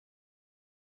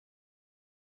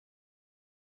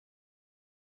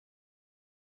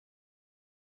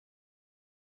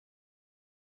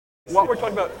While we're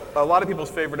talking about a lot of people's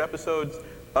favorite episodes,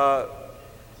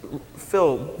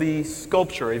 Phil, the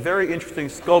sculpture, a very interesting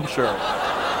sculpture.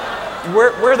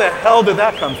 Where the hell did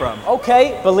that come from?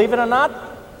 Okay, believe it or not,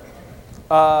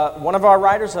 one of our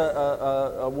writers,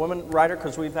 a woman writer,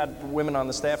 because we've had women on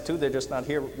the staff too, they're just not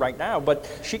here right now, but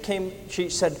she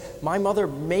said, my mother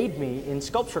made me in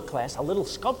sculpture class a little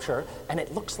sculpture, and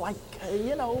it looks like,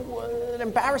 an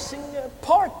embarrassing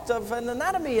part of an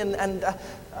anatomy, and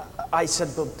I said,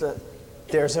 but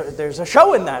there's a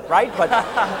show in that, right? But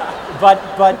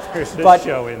There's a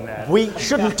show in that. We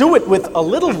shouldn't do it with a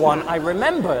little one. I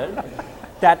remembered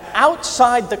that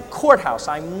outside the courthouse,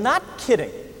 I'm not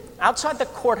kidding, outside the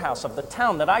courthouse of the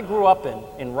town that I grew up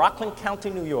in Rockland County,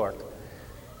 New York.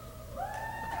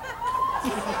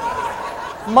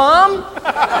 Mom?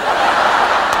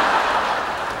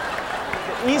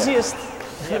 Easiest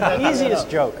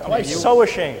joke. I'm so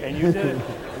ashamed. And you did it.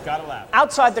 You gotta laugh.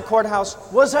 Outside the courthouse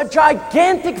was a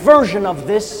gigantic version of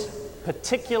this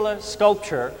particular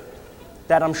sculpture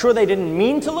that I'm sure they didn't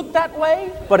mean to look that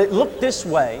way, but it looked this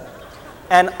way.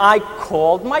 And I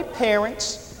called my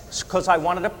parents because I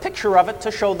wanted a picture of it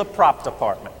to show the prop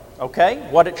department, okay,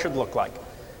 what it should look like.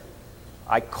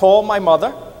 I called my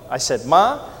mother. I said,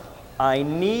 Ma, I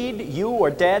need you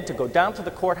or Dad to go down to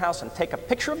the courthouse and take a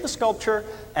picture of the sculpture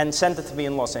and send it to me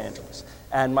in Los Angeles.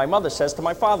 And my mother says to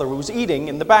my father, who's eating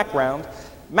in the background,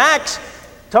 Max,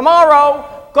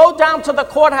 tomorrow, go down to the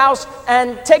courthouse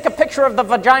and take a picture of the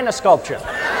vagina sculpture.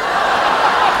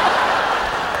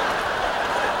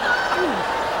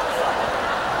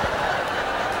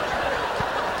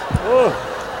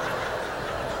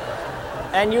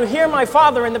 And you hear my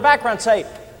father in the background say,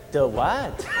 the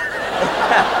what?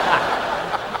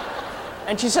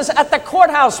 And she says, at the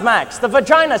courthouse, Max, the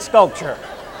vagina sculpture.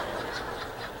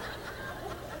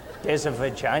 There's a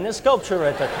vagina sculpture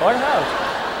at the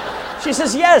courthouse? She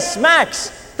says, yes,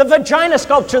 Max, the vagina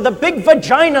sculpture, the big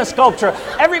vagina sculpture.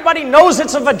 Everybody knows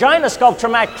it's a vagina sculpture,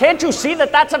 Max. Can't you see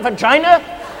that that's a vagina?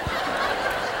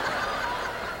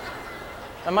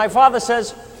 And my father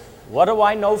says, what do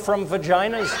I know from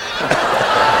vaginas?